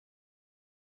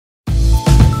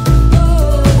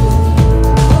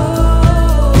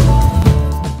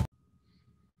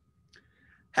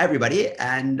Hi, everybody,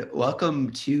 and welcome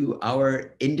to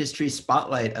our industry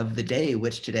spotlight of the day,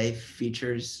 which today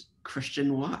features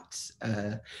Christian Watts,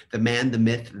 the man, the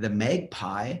myth, the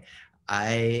magpie.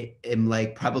 I am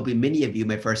like probably many of you,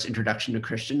 my first introduction to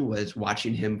Christian was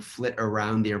watching him flit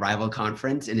around the Arrival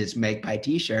conference in his magpie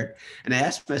t-shirt. And I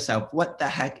asked myself, what the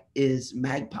heck is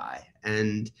magpie?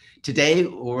 And today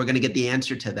we're going to get the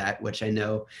answer to that, which I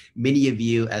know many of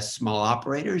you as small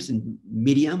operators and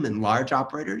medium and large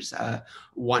operators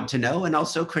want to know. And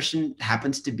also Christian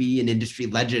happens to be an industry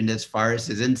legend as far as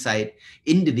his insight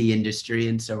into the industry.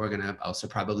 And so we're going to also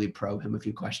probably probe him a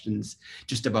few questions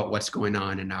just about what's going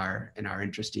on in our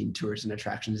interesting tours and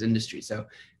attractions industry. So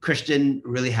Christian,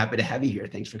 really happy to have you here.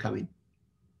 Thanks for coming.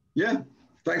 Yeah,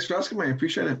 thanks for asking me. I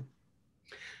appreciate it.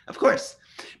 Of course.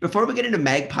 Before we get into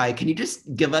Magpie, can you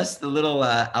just give us the little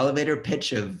elevator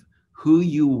pitch of who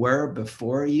you were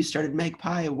before you started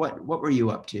Magpie? What were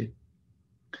you up to?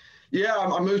 Yeah,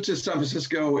 I moved to San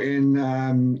Francisco in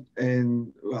late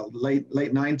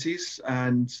 '90s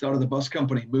and started a bus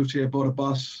company. Moved here, bought a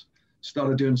bus,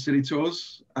 started doing city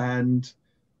tours, and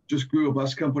just grew a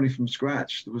bus company from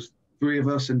scratch. There was three of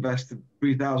us invested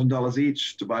 $3,000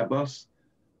 each to buy a bus,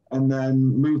 and then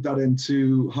moved that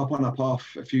into hop on, hop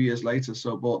off a few years later.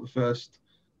 So bought the first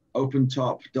open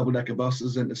top double decker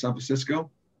buses into San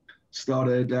Francisco.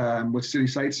 Started with city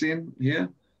sightseeing here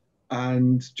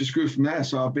and just grew from there.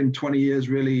 So I've been 20 years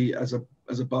really as a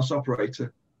bus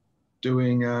operator,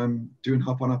 doing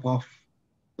hop on hop off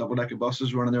double decker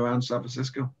buses running around San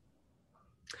Francisco.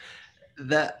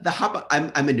 The hop.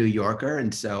 I'm a New Yorker,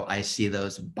 and so I see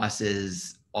those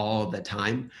buses all the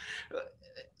time.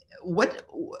 What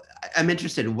I'm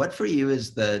interested in, what for you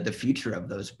is the future of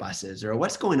those buses, or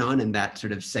what's going on in that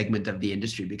sort of segment of the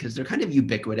industry? Because they're kind of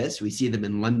ubiquitous. We see them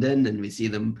in London, and we see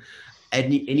them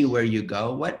anywhere you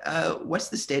go. What's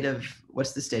the state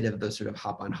of those sort of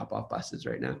hop on hop off buses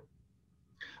right now?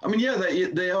 I mean, yeah,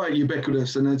 they are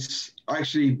ubiquitous, and it's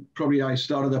actually probably I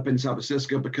started up in San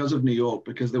Francisco because of New York,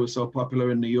 because they were so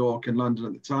popular in New York and London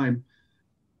at the time.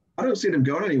 I don't see them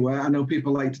going anywhere. I know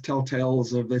people like to tell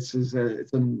tales of this is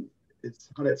it's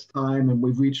had its time and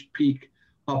we've reached peak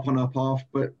hop on hop off,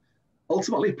 but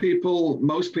ultimately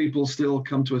most people still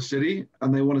come to a city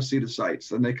and they want to see the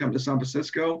sights, and they come to San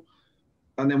Francisco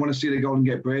and they want to see the Golden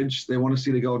Gate Bridge. They want to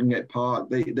see the Golden Gate Park.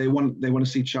 They want to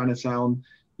see Chinatown.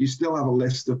 You still have a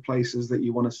list of places that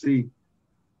you want to see.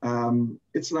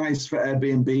 It's nice for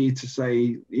Airbnb to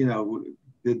say,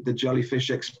 the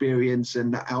jellyfish experience in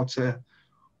the outer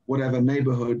whatever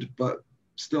neighborhood, but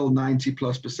still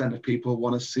 90+% of people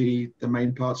want to see the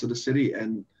main parts of the city,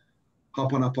 and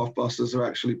hop on hop off buses are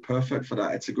actually perfect for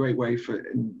that. It's a great way for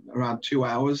in around 2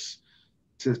 hours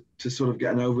to sort of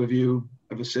get an overview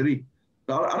of a city.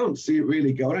 I don't see it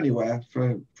really going anywhere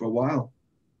for a while.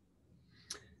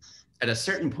 At a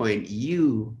certain point,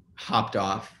 you hopped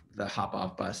off the hop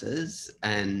off buses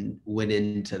and went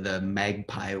into the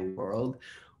magpie world.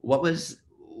 What was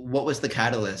the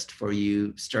catalyst for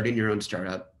you starting your own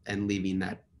startup and leaving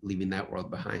that world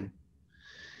behind?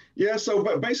 Yeah, so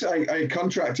but basically, I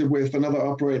contracted with another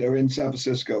operator in San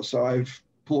Francisco. So I've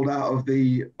pulled out of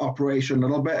the operation a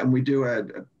little bit, and we do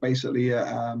basically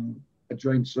a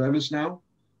joint service now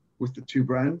with the two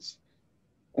brands.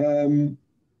 Um,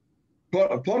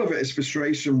 part of it is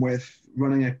frustration with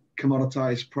running a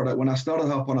commoditized product. When I started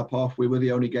Hop on Up Off, we were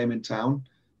the only game in town.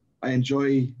 I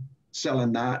enjoy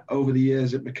selling that. Over the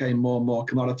years, it became more and more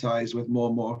commoditized with more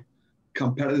and more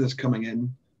competitors coming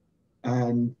in,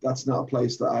 and that's not a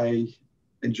place that I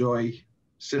enjoy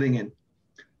sitting in.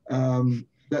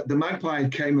 The Magpie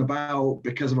came about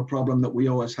because of a problem that we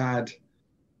always had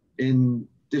in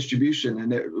distribution,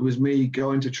 and it was me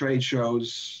going to trade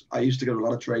shows. I used to go to a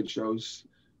lot of trade shows.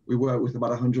 We worked with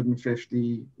about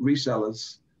 150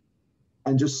 resellers,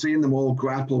 and just seeing them all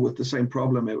grapple with the same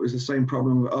problem. It was the same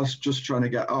problem with us just trying to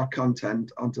get our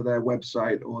content onto their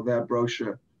website or their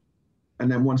brochure,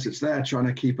 and then once it's there, trying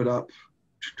to keep it up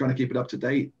to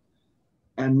date.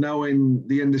 And knowing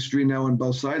the industry, knowing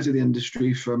both sides of the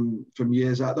industry from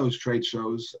years at those trade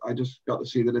shows, I just got to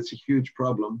see that it's a huge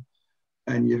problem.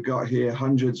 And you've got here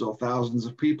hundreds or thousands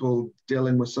of people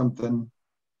dealing with something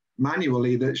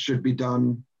manually that should be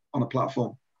done on a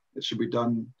platform. It should be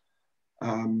done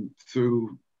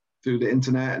through the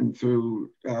internet and through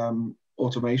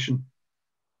automation.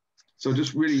 So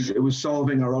just really, it was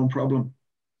solving our own problem.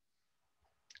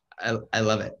 I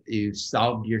love it. You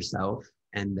solved yourself,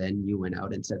 and then you went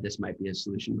out and said this might be a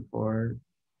solution for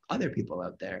other people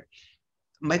out there.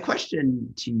 My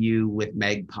question to you with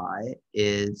Magpie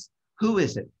is, who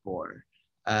is it for?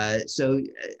 So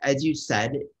as you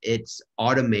said, it's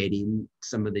automating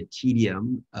some of the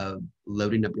tedium of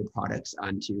loading up your products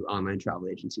onto online travel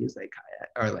agencies like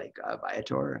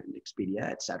Viator and Expedia,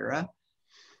 et cetera.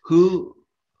 Who,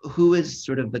 who is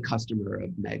sort of the customer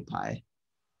of Magpie?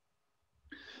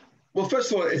 Well,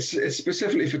 first of all, it's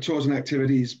specifically for tours and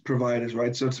activities providers,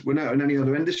 right? So we're not in any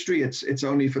other industry. It's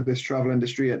only for this travel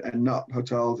industry and not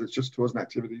hotels. It's just tours and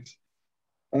activities.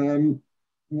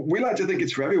 We like to think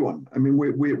it's for everyone. I mean,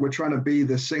 we're trying to be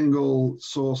the single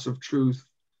source of truth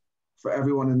for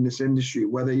everyone in this industry,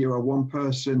 whether you're a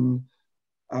one-person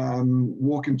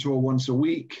walking tour once a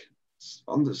week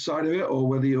on the side of it, or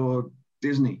whether you're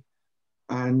Disney.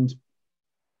 And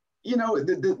you know,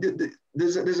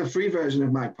 there's a free version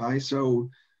of Magpie, so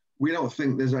we don't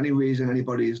think there's any reason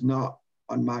anybody is not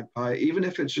on Magpie, even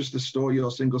if it's just to store your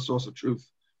single source of truth.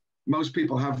 Most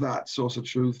people have that source of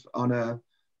truth on a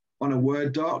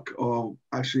Word doc, or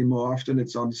actually more often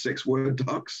it's on 6 Word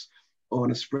docs or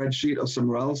on a spreadsheet or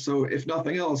somewhere else. So if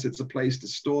nothing else, it's a place to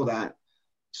store that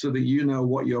so that you know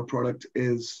what your product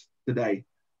is today.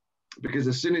 Because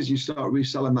as soon as you start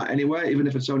reselling that anywhere, even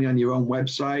if it's only on your own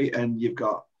website and you've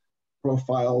got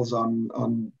profiles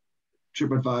on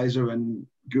TripAdvisor and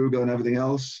Google and everything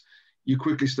else, you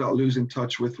quickly start losing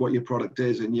touch with what your product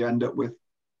is, and you end up with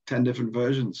 10 different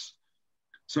versions.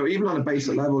 So even on a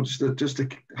basic level, just to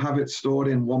have it stored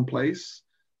in one place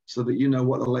so that you know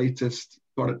what the latest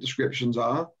product descriptions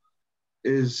are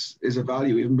is a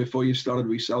value even before you started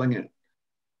reselling it.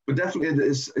 But definitely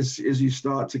as you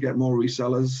start to get more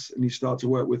resellers and you start to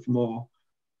work with more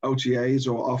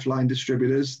OTAs or offline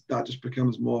distributors, that just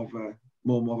becomes more of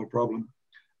a problem.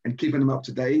 And keeping them up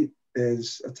to date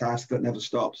is a task that never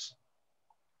stops.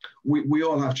 We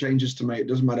all have changes to make. It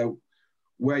doesn't matter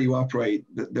where you operate.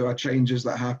 There are changes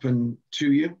that happen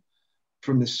to you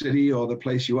from the city or the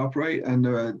place you operate, and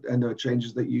there are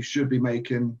changes that you should be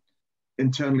making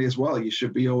internally as well. You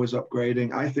should be always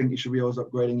upgrading. I think you should be always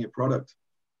upgrading your product.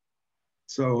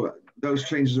 So those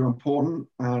changes are important,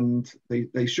 and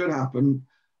they should happen.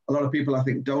 A lot of people, I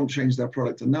think, don't change their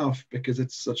product enough because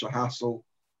it's such a hassle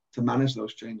to manage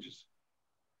those changes.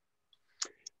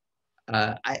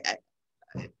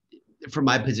 From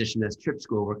my position as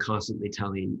TripSchool, we're constantly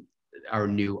telling our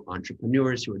new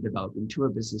entrepreneurs who are developing tour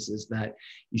businesses that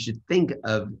you should think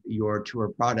of your tour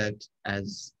product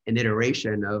as an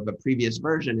iteration of a previous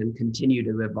version and continue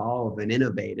to evolve and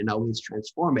innovate and always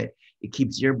transform it. It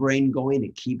keeps your brain going.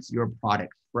 It keeps your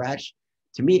product fresh.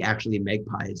 To me, actually,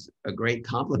 Magpie is a great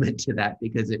complement to that,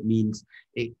 because it means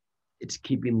it's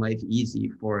keeping life easy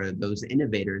for those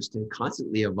innovators to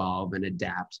constantly evolve and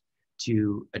adapt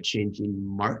to a changing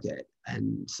market.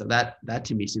 And so that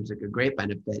to me seems like a great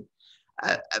benefit.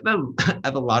 I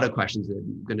have a lot of questions.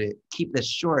 I'm going to keep this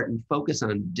short and focus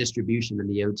on distribution and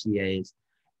the OTAs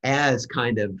as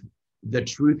kind of the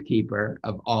truth keeper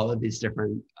of all of these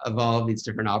different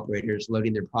operators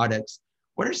loading their products.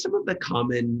 What are some of the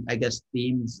common, I guess,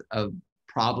 themes of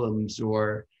problems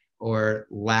or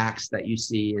lacks that you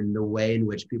see in the way in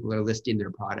which people are listing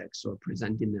their products or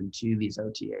presenting them to these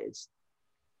OTAs?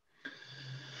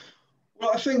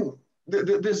 Well, I think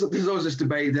there's always this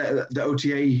debate, the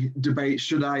OTA debate,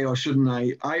 should I or shouldn't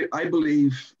I? I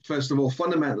believe, first of all,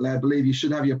 fundamentally, I believe you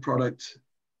should have your product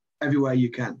everywhere you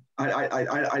can.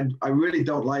 I really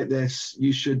don't like this.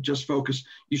 You should focus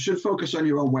on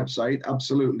your own website,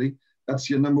 absolutely.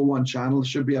 That's your number one channel. It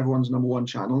should be everyone's number one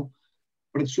channel,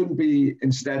 but it shouldn't be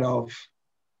instead of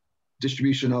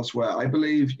distribution elsewhere. I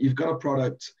believe you've got a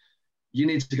product, you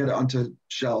need to get it onto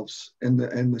shelves in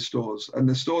the stores, and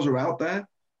the stores are out there.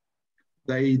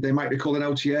 They might be called an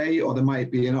OTA, or they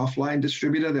might be an offline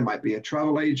distributor. They might be a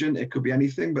travel agent. It could be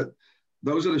anything, but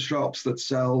those are the shops that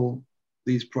sell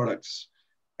these products,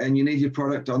 and you need your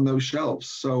product on those shelves.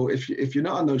 So if you're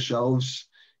not on those shelves,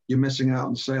 you're missing out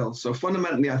on sales. So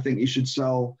fundamentally, I think you should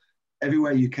sell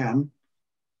everywhere you can.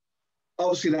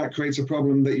 Obviously, that creates a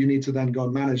problem that you need to then go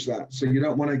and manage that. So you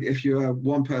don't want to, if you're a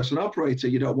one-person operator,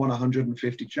 you don't want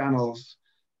 150 channels,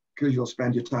 because you'll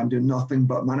spend your time doing nothing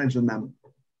but managing them,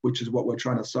 which is what we're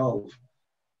trying to solve.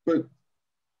 But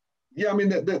yeah, I mean,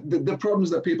 the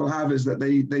problems that people have is that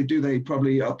they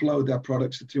probably upload their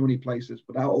products to too many places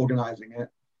without organizing it.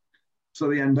 So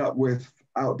they end up with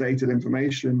outdated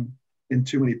information in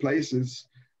too many places,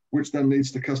 which then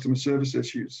leads to customer service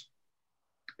issues.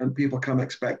 And people come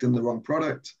expecting the wrong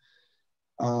product,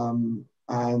 and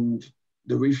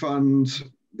the refunds,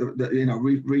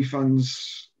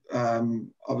 refunds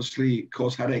obviously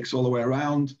cause headaches all the way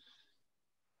around.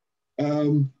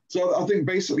 So I think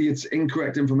basically it's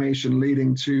incorrect information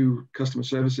leading to customer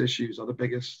service issues are the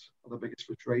biggest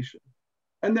frustration.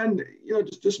 And then,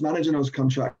 just managing those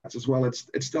contracts as well. It's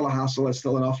still a hassle. It's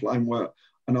still an offline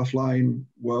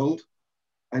world,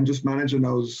 and just managing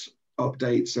those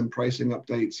updates and pricing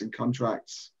updates and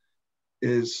contracts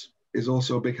is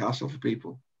also a big hassle for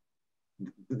people.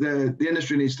 The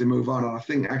industry needs to move on, and I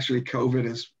think actually COVID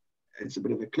it's a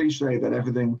bit of a cliche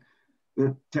that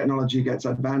the technology gets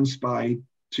advanced by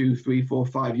 2, 3, 4,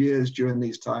 5 years during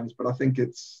these times, but I think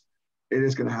it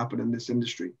is going to happen in this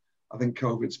industry. I think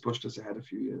COVID's pushed us ahead a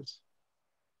few years.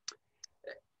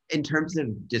 In terms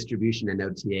of distribution and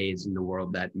OTAs in the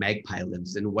world that Magpie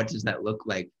lives in, what does that look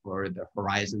like for the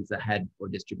horizons ahead for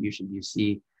distribution? Do you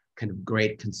see kind of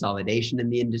great consolidation in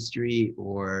the industry,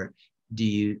 or do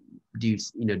you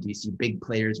see big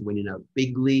players winning out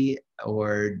bigly,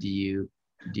 or do you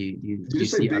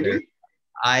see bigly? Other?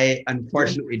 I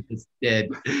unfortunately just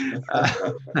did.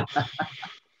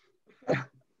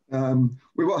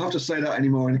 We won't have to say that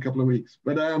anymore in a couple of weeks,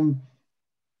 but I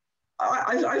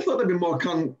thought there'd be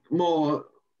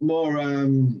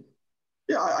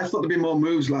I thought there'd be more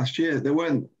moves last year. There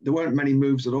weren't many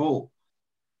moves at all,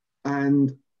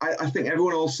 and I think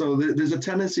everyone also, there's a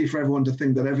tendency for everyone to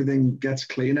think that everything gets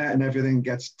cleaner and everything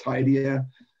gets tidier,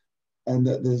 and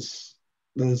that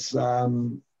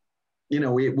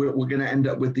we're going to end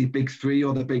up with the big three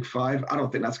or the big five. I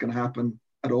don't think that's going to happen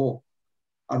at all.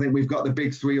 I think we've got the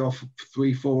big 3 or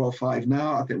 3, 4 or 5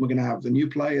 now. I think we're going to have the new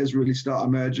players really start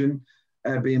emerging.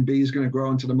 Airbnb is going to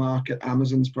grow into the market.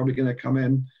 Amazon's probably going to come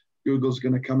in. Google's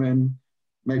going to come in.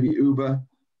 Maybe Uber.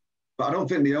 But I don't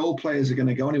think the old players are going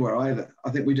to go anywhere either. I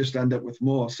think we just end up with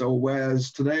more. So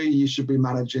whereas today you should be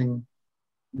managing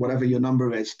whatever your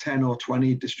number is, 10 or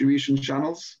 20 distribution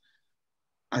channels,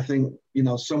 I think,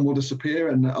 some will disappear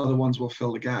and the other ones will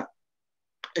fill the gap.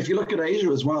 If you look at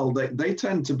Asia as well, they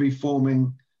tend to be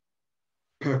forming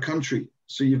per country.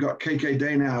 So you've got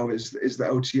KKday now is the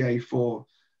OTA for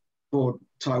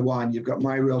Taiwan. You've got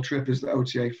MyRealTrip is the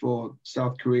OTA for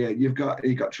South Korea. You've got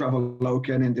Traveloka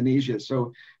in Indonesia.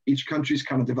 So each country's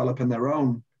kind of developing their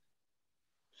own.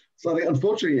 So I think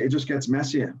unfortunately it just gets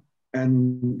messier,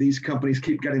 and these companies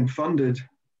keep getting funded,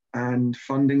 and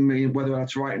funding means, whether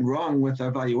that's right and wrong with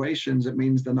their valuations, it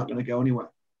means they're not going to go anywhere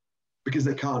because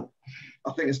they can't.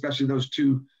 I think especially those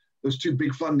two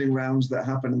big funding rounds that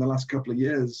happened in the last couple of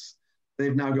years,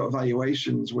 they've now got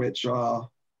valuations which are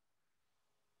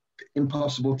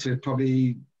impossible to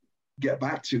probably get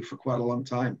back to for quite a long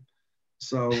time.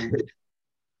 So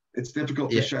it's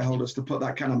difficult for shareholders to put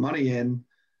that kind of money in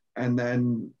and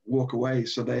then walk away.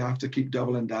 So they have to keep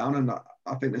doubling down. And I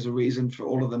think there's a reason for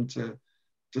all of them to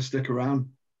stick around.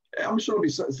 I'm sure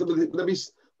there'll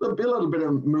be a little bit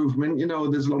of movement.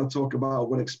 There's a lot of talk about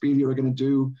what Expedia are going to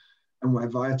do and where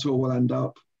Viator will end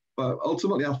up. But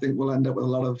ultimately, I think we'll end up with a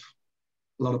lot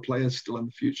of players still in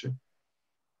the future.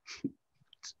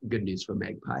 Good news for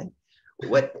Magpie.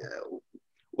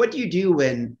 What do you do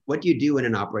when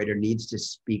an operator needs to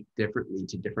speak differently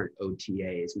to different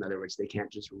OTAs? In other words, they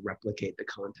can't just replicate the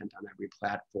content on every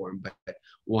platform, but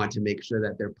want to make sure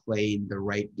that they're playing the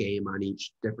right game on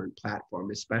each different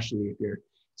platform, especially if you're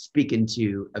speaking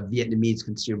to a Vietnamese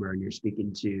consumer and you're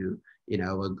speaking to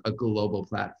a global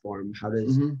platform. How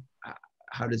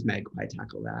does Magpie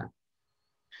tackle that?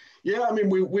 Yeah, I mean,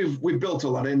 we've built a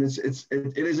lot in.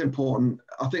 It is important.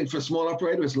 I think for a small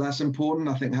operator, it's less important.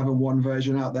 I think having one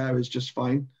version out there is just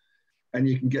fine, and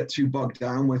you can get too bogged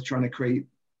down with trying to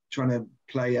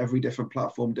play every different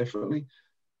platform differently.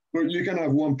 But you can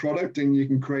have one product, and you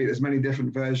can create as many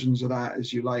different versions of that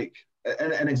as you like.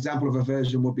 An example of a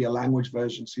version would be a language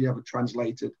version, so you have it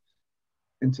translated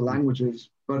into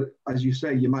languages. But as you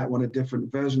say, you might want a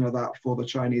different version of that for the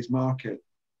Chinese market,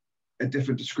 a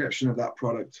different description of that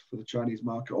product for the Chinese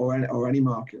market or any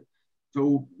market.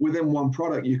 So within one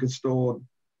product, you could store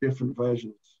different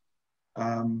versions.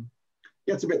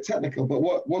 It's a bit technical, but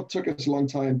what took us a long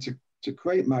time to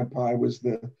create Magpie was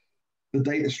the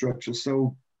data structure.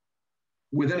 So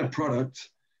within a product,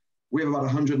 we have about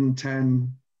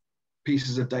 110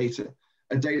 pieces of data.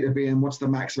 A data being what's the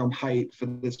maximum height for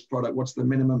this product, what's the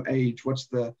minimum age, what's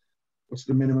the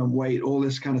minimum weight, all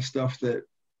this kind of stuff that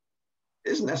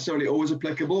isn't necessarily always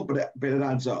applicable, but it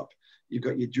adds up. You've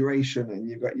got your duration and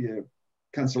you've got your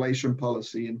cancellation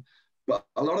policy, but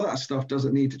a lot of that stuff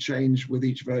doesn't need to change with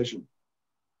each version.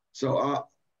 So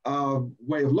our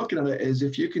way of looking at it is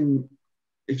if you can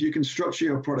structure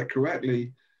your product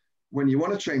correctly, when you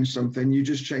want to change something, you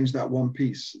just change that one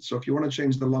piece. So if you want to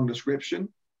change the long description,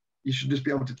 you should just be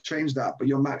able to change that, but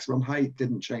your maximum height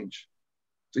didn't change.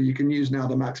 So you can use now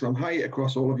the maximum height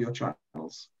across all of your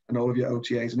channels and all of your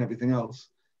OTAs and everything else.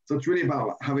 So it's really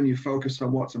about having you focus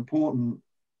on what's important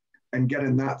and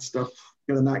getting that stuff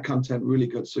getting that content really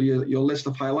good. So your list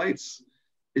of highlights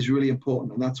is really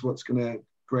important, and that's what's going to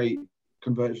create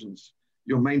conversions.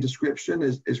 Your main description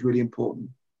is really important.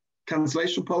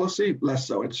 Cancellation policy, less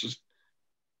so. It's just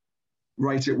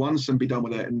write it once and be done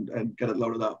with it and get it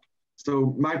loaded up.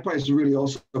 So Magpie is really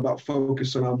also about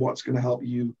focusing on what's going to help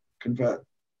you convert,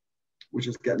 which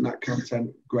is getting that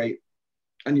content great,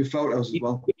 and your photos as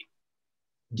well.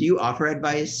 Do you offer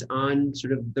advice on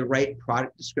sort of the right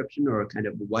product description or kind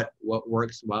of what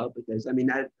works well? Because I mean,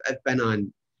 I've been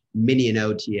on mini and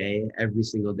OTA every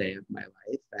single day of my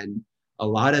life, and a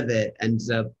lot of it ends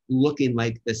up looking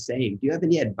like the same. Do you have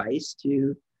any advice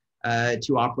to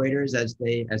operators as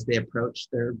they approach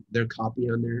their copy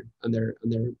on their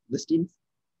listings?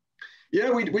 Yeah,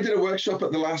 we did a workshop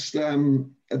at the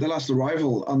last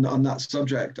arrival on that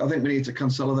subject. I think we need to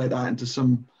consolidate that into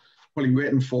some probably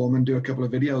written form and do a couple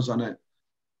of videos on it.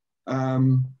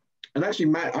 And actually,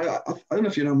 Matt, I don't know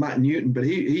if you know Matt Newton, but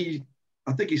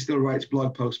I think he still writes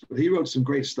blog posts, but he wrote some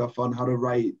great stuff on how to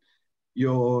write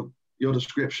your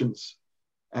descriptions.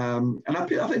 And I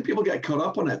think people get caught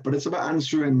up on it, but it's about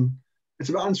answering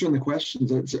the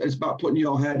questions. It's about putting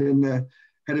your head in the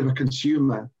head of a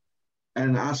consumer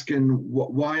and asking,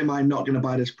 why am I not going to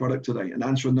buy this product today? And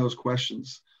answering those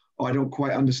questions. Oh, I don't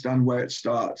quite understand where it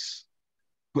starts.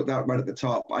 Put that right at the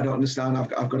top. I don't understand. I've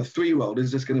got a 3-year-old.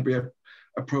 Is this going to be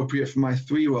appropriate for my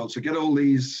 3-year-old? So get all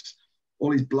these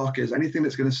blockers, anything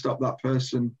that's going to stop that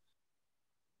person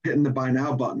hitting the buy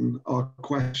now button, are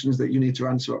questions that you need to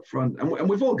answer up front. And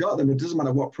we've all got them. It doesn't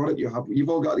matter what product you have. You've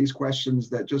all got these questions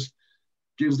that just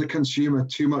gives the consumer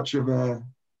too much of an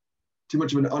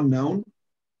unknown,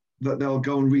 that they'll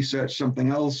go and research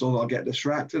something else, or they'll get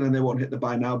distracted and they won't hit the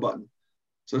buy now button.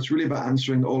 So it's really about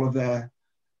answering all of their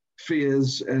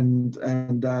fears and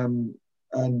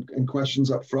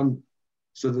questions up front,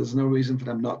 so there's no reason for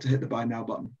them not to hit the buy now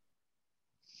button.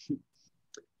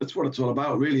 That's what it's all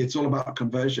about, really. It's all about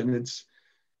conversion. It's,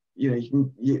 there's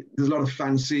a lot of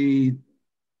fancy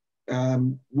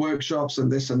workshops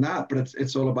and this and that, but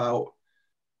it's all about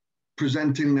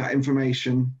presenting that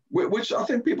information, which I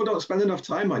think people don't spend enough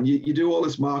time on. You do all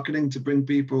this marketing to bring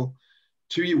people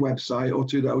to your website or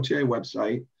to the OTA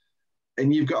website,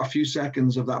 and you've got a few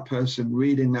seconds of that person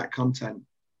reading that content.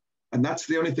 And that's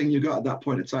the only thing you got at that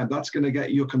point in time. That's going to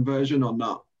get your conversion or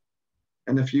not.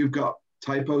 And if you've got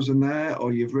typos in there,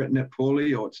 or you've written it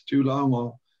poorly, or it's too long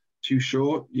or too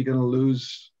short, you're going to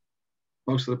lose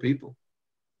most of the people.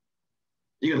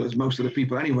 You're going to lose most of the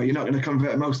people anyway. You're not going to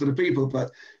convert most of the people,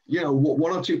 but 1 or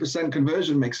 2%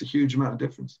 conversion makes a huge amount of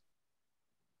difference.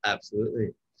 Absolutely.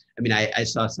 I mean, I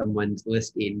saw someone's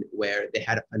listing where they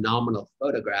had a phenomenal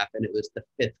photograph, and it was the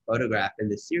 5th photograph in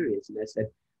the series. And I said,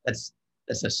 that's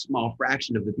a small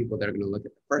fraction of the people that are going to look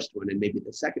at the first one and maybe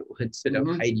the second one. So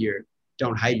don't hide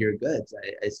your goods.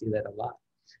 I see that a lot.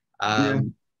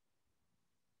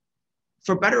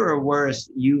 For better or worse,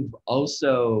 you've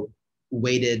also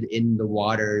waded in the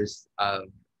waters of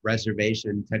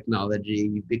reservation technology.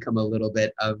 You've become a little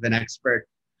bit of an expert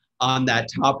on that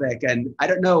topic. And I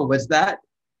don't know, was that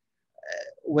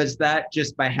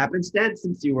just by happenstance,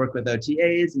 since you work with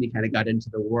OTAs and you kind of got into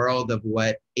the world of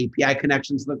what API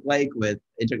connections look like with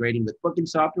integrating with booking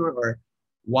software? Or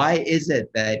why is it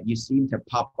that you seem to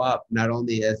pop up not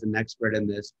only as an expert in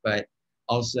this, but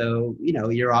also,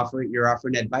 you're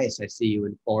offering advice? I see you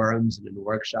in forums and in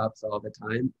workshops all the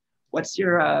time. What's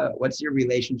your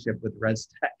relationship with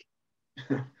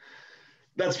ResTech?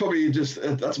 That's probably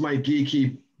that's my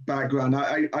geeky background.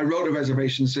 I wrote a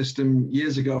reservation system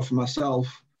years ago for myself,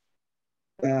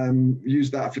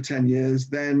 used that for 10 years.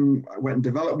 Then I went and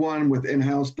developed one with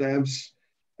in-house devs,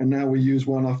 and now we use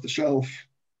one off the shelf,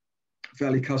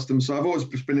 fairly custom. So I've always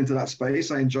been into that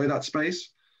space. I enjoy that space.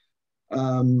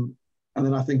 And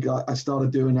then I think I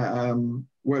started doing a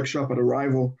workshop at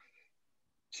Arrival.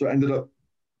 So I ended up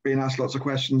being asked lots of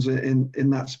questions in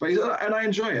that space, and I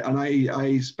enjoy it. And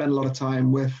I spend a lot of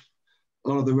time with a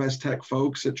lot of the ResTech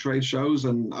folks at trade shows,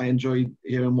 and I enjoy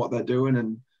hearing what they're doing.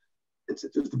 And it's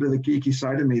just a bit of the geeky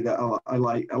side of me that I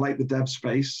like. I like the dev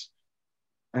space,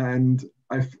 and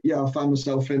I found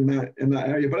myself in that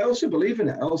area. But I also believe in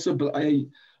it.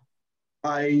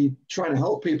 I try to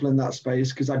help people in that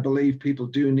space, because I believe people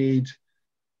do need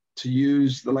to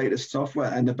use the latest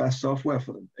software and the best software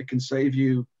for them. It can save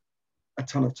you a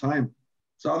ton of time.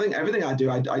 So I think everything I do,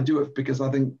 I do it because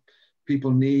I think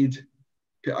people need,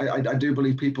 I do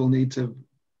believe people need to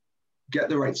get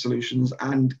the right solutions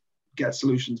and get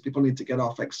solutions. People need to get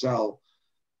off Excel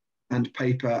and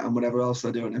paper and whatever else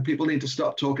they're doing. And people need to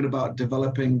stop talking about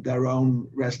developing their own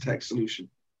ResTech solution.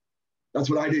 That's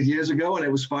what I did years ago, and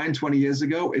it was fine 20 years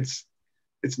ago. It's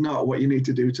not what you need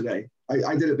to do today.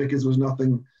 I did it because there was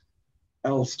nothing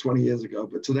else 20 years ago.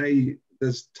 But today,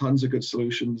 there's tons of good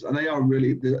solutions, and there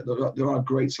are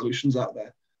great solutions out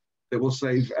there that will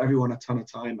save everyone a ton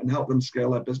of time and help them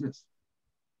scale their business.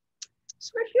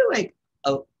 So I feel like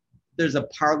there's a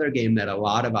parlor game that a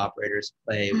lot of operators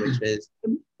play, which is,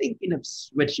 I'm thinking of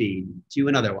switching to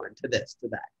another one, to this, to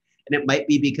that. And it might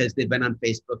be because they've been on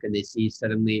Facebook and they see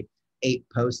suddenly 8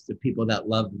 posts of people that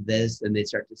love this, and they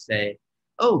start to say,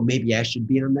 oh, maybe I should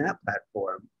be on that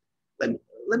platform.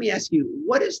 Let me ask you,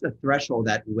 what is the threshold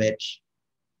at which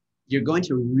you're going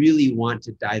to really want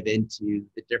to dive into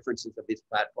the differences of these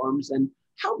platforms, and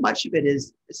how much of it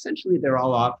is essentially they're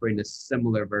all offering a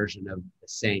similar version of the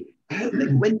same?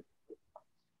 Like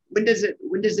when does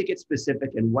it get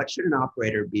specific, and what should an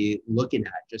operator be looking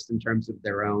at just in terms of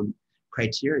their own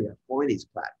criteria for these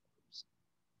platforms?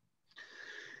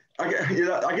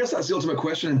 I guess that's the ultimate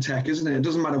question in tech, isn't it? It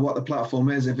doesn't matter what the platform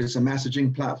is, if it's a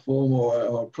messaging platform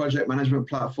or a project management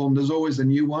platform, there's always a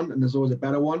new one and there's always a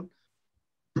better one.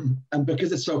 And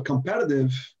because it's so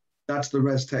competitive, that's the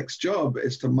res tech's job,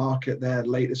 is to market their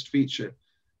latest feature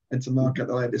and to market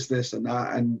the latest this and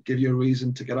that and give you a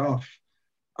reason to get off.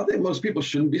 I think most people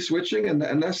shouldn't be switching, and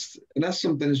unless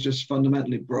something is just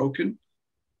fundamentally broken.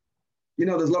 You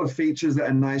know, there's a lot of features that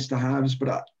are nice to have,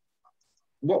 but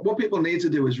what people need to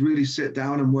do is really sit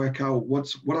down and work out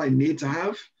what I need to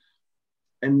have,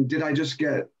 and did I just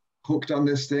get hooked on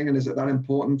this thing, and is it that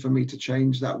important for me to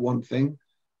change that one thing?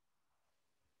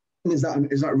 And is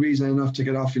that reason enough to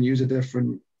get off and use a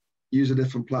different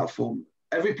platform?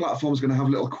 Every platform is going to have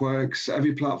little quirks.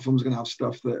 Every platform is going to have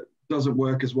stuff that doesn't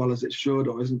work as well as it should,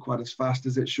 or isn't quite as fast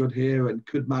as it should here, and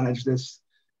could manage this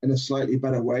in a slightly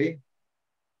better way.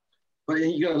 But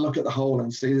you got to look at the whole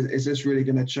and see, is this really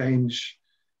going to change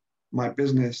my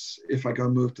business if I go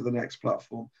move to the next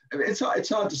platform? It's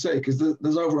hard to say, because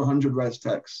there's over 100 res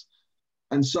techs,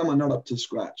 and some are not up to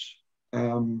scratch.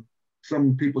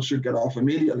 Some people should get off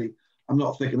immediately. I'm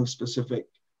not thinking of specific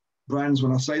brands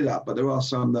when I say that, but there are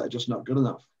some that are just not good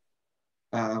enough.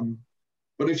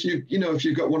 But if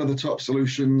you've got one of the top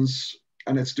solutions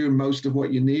and it's doing most of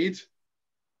what you need,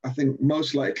 I think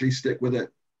most likely stick with it.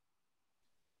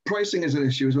 Pricing is an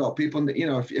issue as well. People,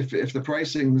 if the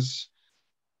pricing's,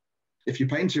 if you're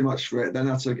paying too much for it, then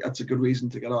that's a good reason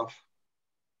to get off.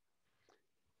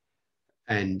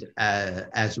 And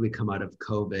as we come out of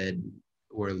COVID,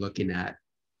 we're looking at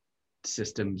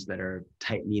systems that are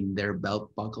tightening their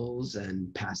belt buckles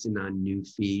and passing on new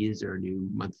fees or new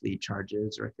monthly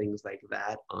charges or things like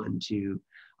that onto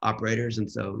operators. And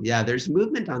so, yeah, there's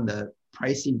movement on the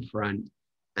pricing front.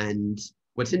 And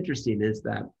what's interesting is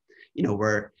that,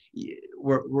 we're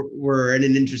in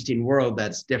an interesting world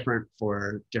that's different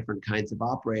for different kinds of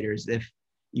operators. If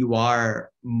you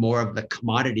are more of the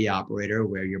commodity operator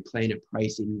where you're playing a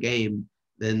pricing game,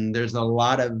 then there's a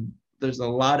lot of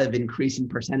increasing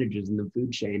percentages in the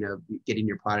food chain of getting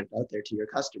your product out there to your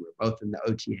customer, both in the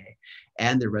OTA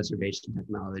and the reservation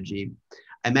technology.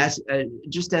 I'm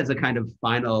just as a kind of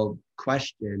final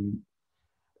question,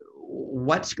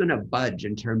 what's going to budge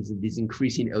in terms of these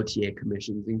increasing OTA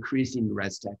commissions, increasing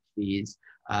res tech fees,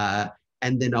 and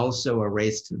then also a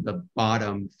race to the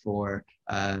bottom for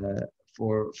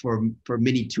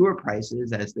mini tour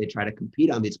prices as they try to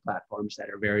compete on these platforms that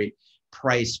are very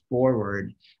price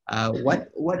forward? What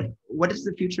is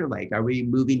the future like? Are we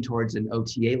moving towards an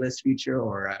OTA-less future,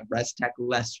 or a res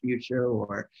tech-less future,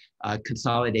 or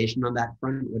consolidation on that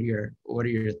front? What are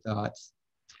your thoughts?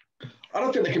 I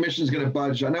don't think the commission is going to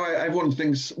budge. I know everyone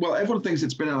thinks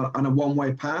it's been on a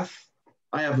one-way path.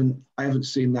 I haven't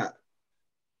seen that.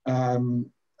 20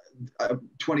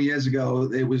 years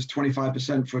ago, it was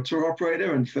 25% for a tour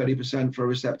operator and 30% for a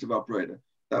receptive operator.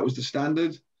 That was the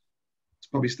standard. It's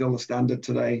probably still the standard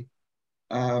today.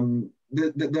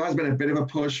 There has been a bit of a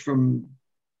push from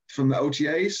the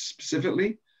OTAs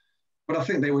specifically, but I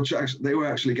think they were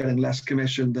actually getting less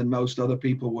commission than most other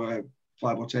people were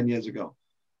 5 or 10 years ago.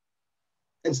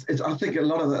 I think a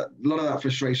lot of that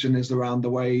frustration is around the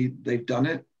way they've done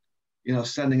it.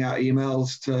 Sending out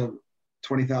emails to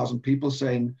 20,000 people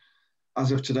saying,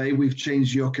 as of today, we've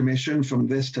changed your commission from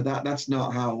this to that. That's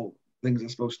not how things are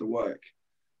supposed to work.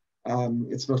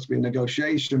 It's supposed to be a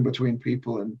negotiation between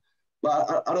people,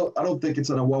 but I don't think it's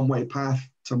on a one-way path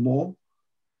to more.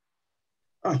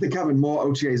 I think having more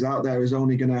OTAs out there is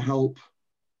only going to help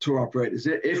tour operators.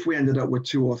 If we ended up with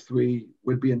 2 or 3,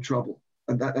 we'd be in trouble.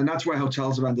 And that's where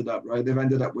hotels have ended up, right? They've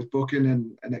ended up with Booking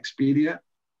and Expedia,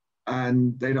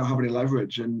 and they don't have any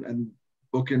leverage. And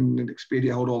Booking and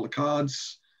Expedia hold all the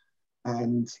cards,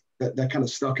 and they're kind of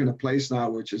stuck in a place now,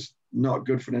 which is not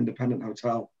good for an independent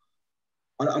hotel.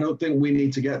 I don't think we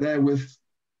need to get there with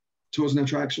tours and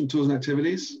attraction, tours and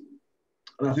activities.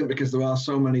 And I think because there are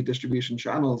so many distribution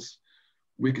channels,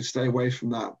 we could stay away from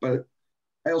that. But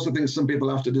I also think some people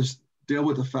have to just deal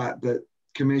with the fact that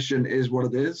commission is what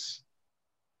it is.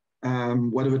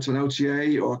 Whether it's an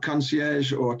OTA or a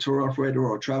concierge or a tour operator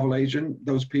or a travel agent,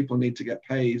 those people need to get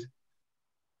paid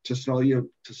to sell your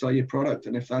product.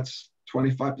 And if that's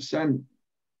 25%,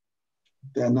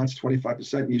 then that's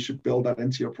 25%. You should build that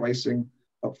into your pricing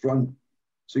up front,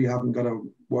 so you haven't got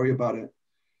to worry about it.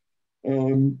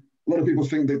 A lot of people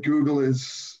think that Google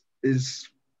is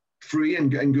free,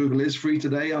 and Google is free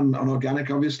today on organic,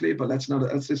 obviously, but let's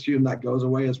assume that goes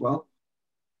away as well.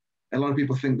 And a lot of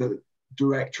people think that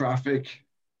direct traffic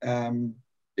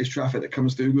is traffic that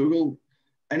comes through Google.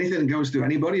 Anything that goes through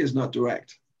anybody is not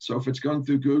direct. So if it's gone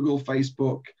through Google,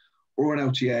 Facebook, or an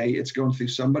OTA, it's going through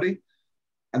somebody,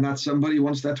 and that somebody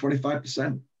wants that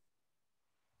 25%.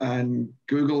 And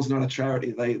Google's not a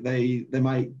charity. They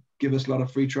might give us a lot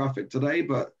of free traffic today,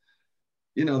 but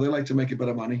they like to make a bit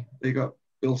of money. They got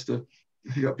bills to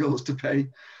pay,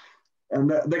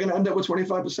 and they're going to end up with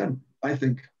 25%, I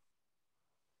think,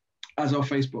 as of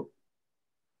Facebook.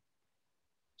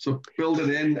 So build it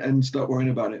in and stop worrying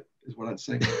about it, is what I'd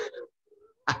say.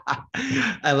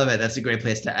 I love it. That's a great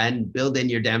place to end. Build in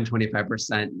your damn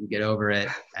 25% and get over it,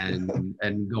 and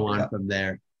go on from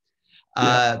there.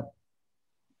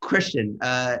 Christian,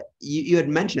 you had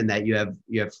mentioned that you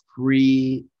have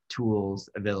free tools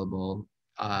available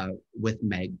with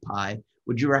Magpie.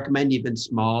 Would you recommend even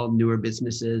small, newer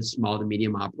businesses, small to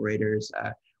medium operators,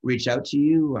 reach out to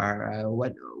you, or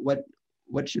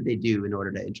what should they do in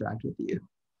order to interact with you?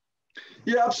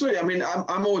 Yeah, absolutely. I mean,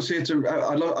 I'm always here to.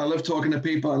 I love talking to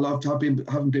people. I love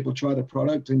having people try the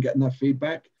product and getting their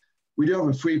feedback. We do have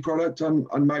a free product on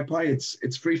Magpie.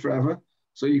 It's free forever,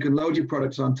 so you can load your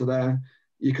products onto there.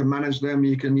 You can manage them.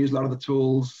 You can use a lot of the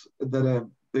tools that are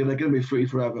going to be free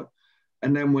forever.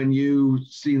 And then when you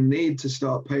see the need to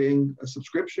start paying a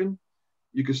subscription,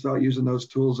 you can start using those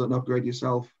tools and upgrade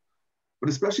yourself. But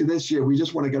especially this year, we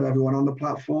just want to get everyone on the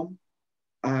platform,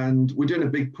 and we're doing a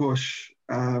big push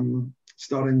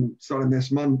starting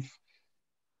this month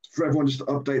for everyone just to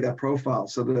update their profile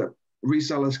so that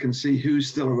resellers can see who's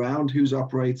still around, who's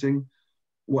operating,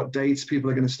 what dates people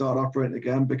are going to start operating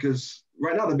again. Because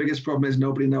right now the biggest problem is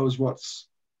nobody knows what's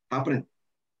happening.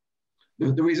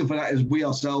 The reason for that is we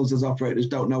ourselves as operators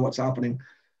don't know what's happening.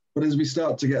 But as we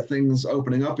start to get things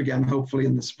opening up again, hopefully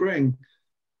in the spring,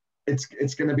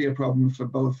 it's going to be a problem for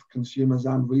both consumers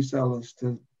and resellers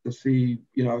to see,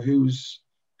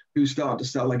 who's starting to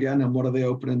sell again and what are the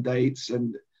opening dates,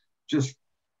 and just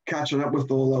catching up with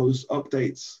all those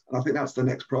updates. And I think that's the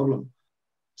next problem.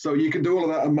 So you can do all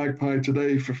of that on Magpie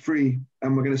today for free,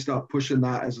 and we're going to start pushing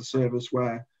that as a service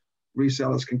where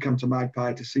resellers can come to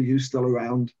Magpie to see who's still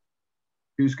around,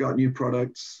 who's got new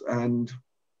products, and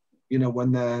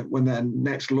when their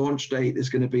next launch date is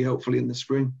going to be, hopefully in the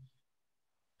spring.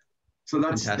 So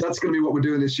that's going to be what we're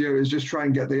doing this year, is just try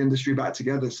and get the industry back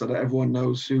together so that everyone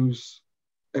knows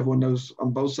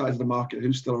on both sides of the market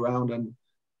who's still around and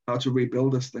how to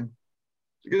rebuild this thing.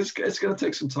 It's going to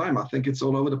take some time. I think it's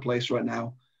all over the place right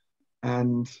now,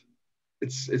 and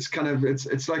it's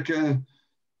like a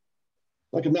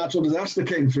natural disaster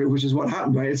came through, which is what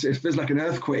happened, right? It feels like an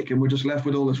earthquake, and we're just left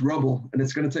with all this rubble, and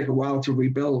it's going to take a while to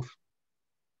rebuild.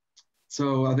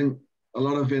 So I think a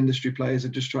lot of industry players are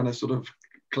just trying to sort of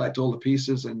collect all the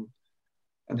pieces and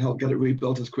help get it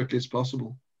rebuilt as quickly as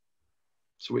possible,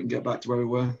 so we can get back to where we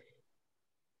were.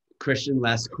 Christian,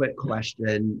 last quick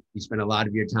question. You spend a lot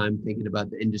of your time thinking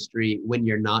about the industry. When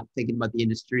you're not thinking about the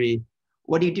industry,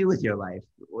 what do you do with your life?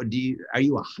 Are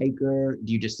you a hiker?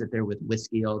 Do you just sit there with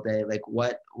whiskey all day? Like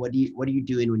what are you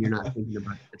doing when you're not thinking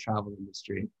about the travel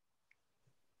industry?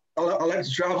 I like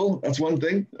to travel. That's one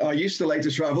thing. I used to like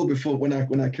to travel before when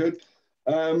I could.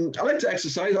 I like to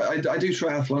exercise. I do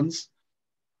triathlons.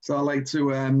 So I like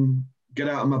to get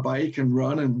out on my bike and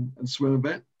run and swim a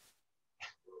bit.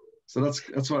 So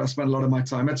that's what I spend a lot of my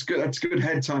time. That's good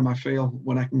head time, I feel,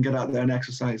 when I can get out there and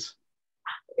exercise.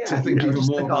 Yeah, to think even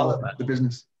more about the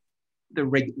business.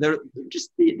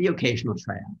 The occasional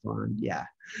triathlon, yeah.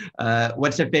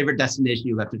 What's your favorite destination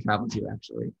you love to travel to,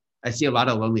 actually? I see a lot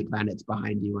of Lonely Planets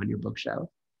behind you on your bookshelf.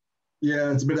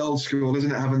 Yeah, it's a bit old school, isn't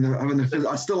it? Having the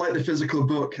I still like the physical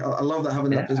book. I love that,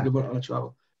 having that physical book on a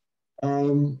travel.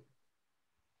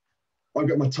 I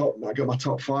got my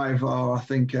top 5 are, I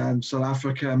think, South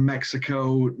Africa,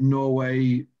 Mexico,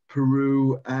 Norway,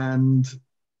 Peru, and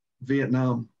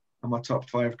Vietnam are my top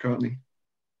 5 currently.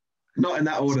 Not in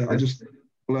that order. I just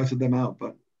blurted them out,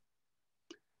 but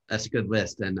that's a good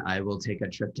list, and I will take a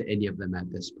trip to any of them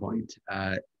at this point.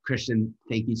 Christian,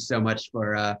 thank you so much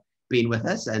for being with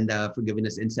us and for giving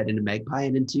us insight into Magpie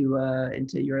and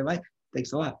into your life.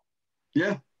 Thanks a lot.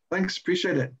 Yeah, thanks.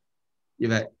 Appreciate it. You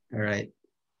bet. All right.